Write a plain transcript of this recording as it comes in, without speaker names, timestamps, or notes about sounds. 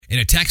In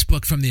a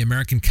textbook from the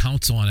American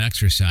Council on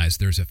Exercise,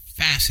 there's a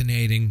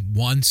fascinating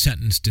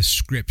one-sentence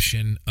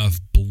description of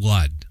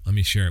blood. Let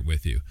me share it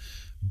with you.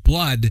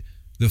 Blood,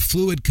 the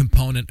fluid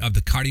component of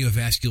the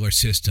cardiovascular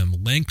system,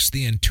 links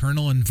the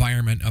internal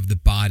environment of the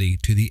body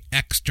to the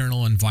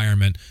external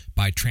environment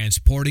by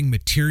transporting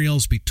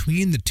materials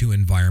between the two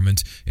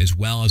environments as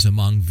well as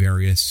among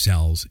various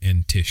cells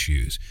and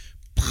tissues.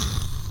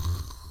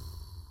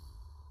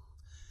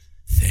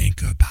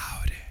 Think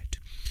about it.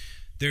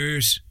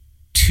 There's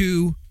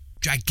two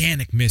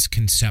gigantic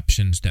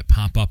misconceptions that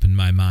pop up in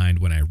my mind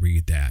when I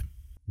read that.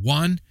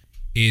 One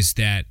is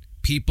that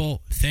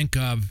people think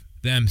of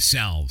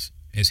themselves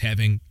as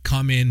having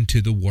come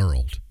into the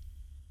world.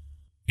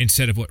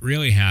 Instead of what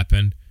really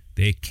happened,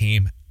 they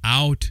came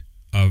out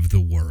of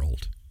the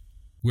world.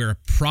 We're a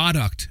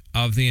product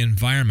of the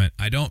environment.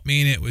 I don't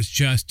mean it was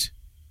just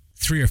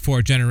 3 or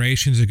 4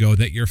 generations ago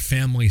that your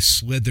family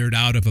slithered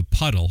out of a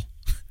puddle,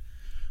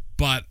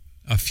 but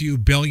a few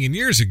billion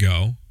years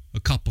ago,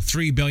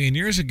 3 billion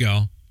years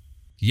ago,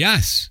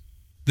 yes,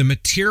 the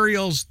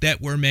materials that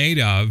we're made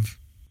of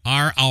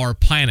are our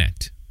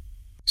planet.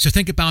 So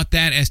think about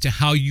that as to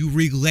how you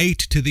relate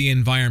to the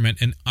environment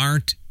and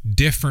aren't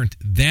different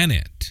than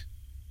it.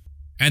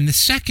 And the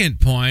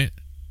second point,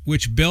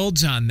 which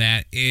builds on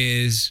that,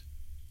 is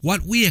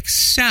what we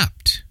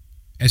accept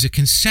as a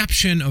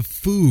conception of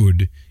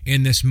food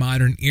in this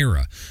modern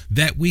era.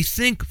 That we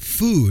think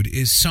food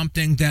is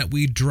something that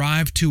we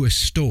drive to a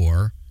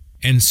store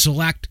and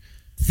select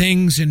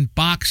things in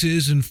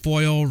boxes and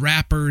foil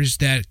wrappers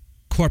that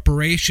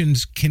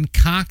corporations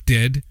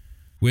concocted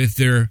with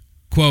their,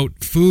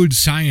 quote, food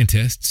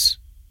scientists.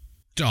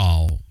 It's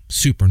all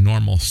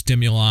supernormal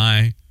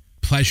stimuli,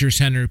 pleasure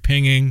center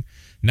pinging,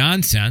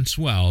 nonsense,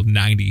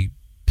 90+%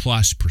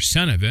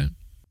 of it.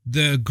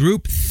 The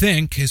group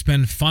think has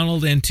been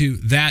funneled into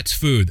that's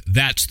food.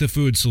 That's the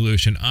food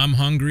solution. I'm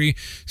hungry.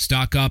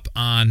 Stock up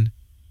on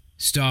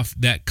stuff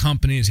that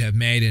companies have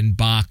made and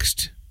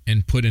boxed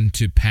and put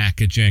into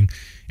packaging.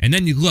 And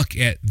then you look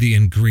at the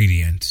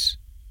ingredients.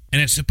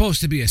 And it's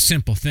supposed to be a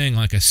simple thing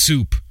like a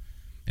soup.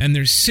 And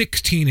there's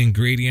 16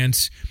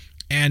 ingredients.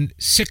 And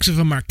 6 of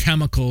them are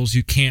chemicals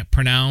you can't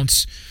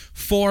pronounce.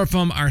 4 of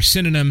them are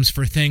synonyms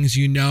for things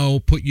you know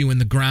put you in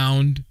the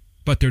ground,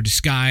 but they're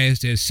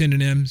disguised as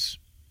synonyms.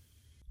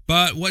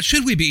 But what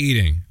should we be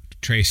eating?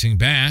 Tracing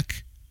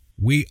back,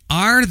 we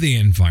are the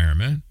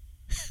environment.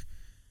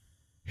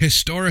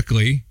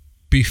 Historically,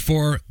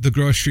 before the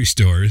grocery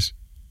stores,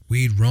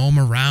 we'd roam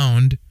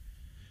around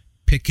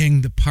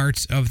picking the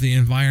parts of the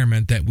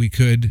environment that we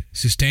could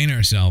sustain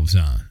ourselves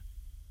on.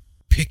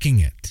 Picking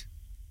it.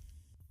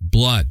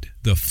 Blood,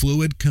 the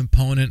fluid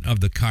component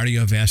of the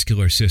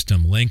cardiovascular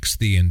system, links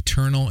the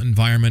internal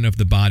environment of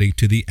the body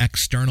to the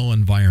external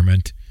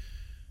environment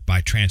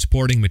by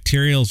transporting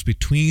materials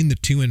between the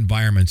two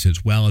environments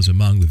as well as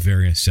among the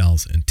various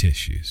cells and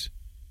tissues.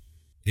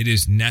 It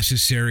is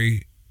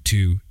necessary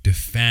to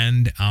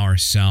defend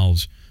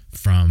ourselves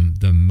from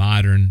the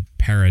modern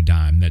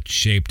paradigm that's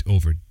shaped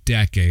over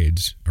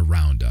decades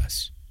around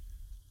us.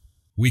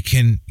 We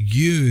can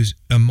use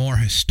a more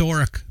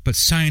historic but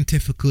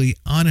scientifically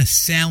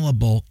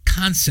unassailable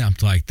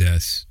concept like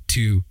this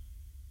to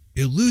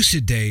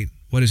elucidate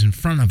what is in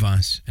front of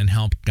us and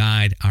help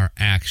guide our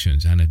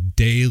actions on a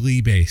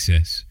daily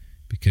basis,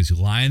 because you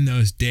line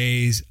those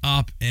days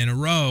up in a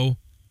row,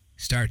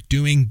 start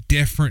doing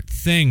different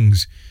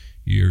things,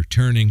 you're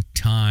turning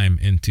time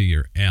into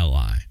your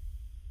ally.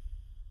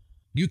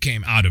 You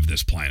came out of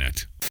this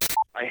planet.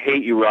 I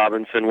hate you,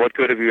 Robinson. What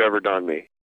good have you ever done me?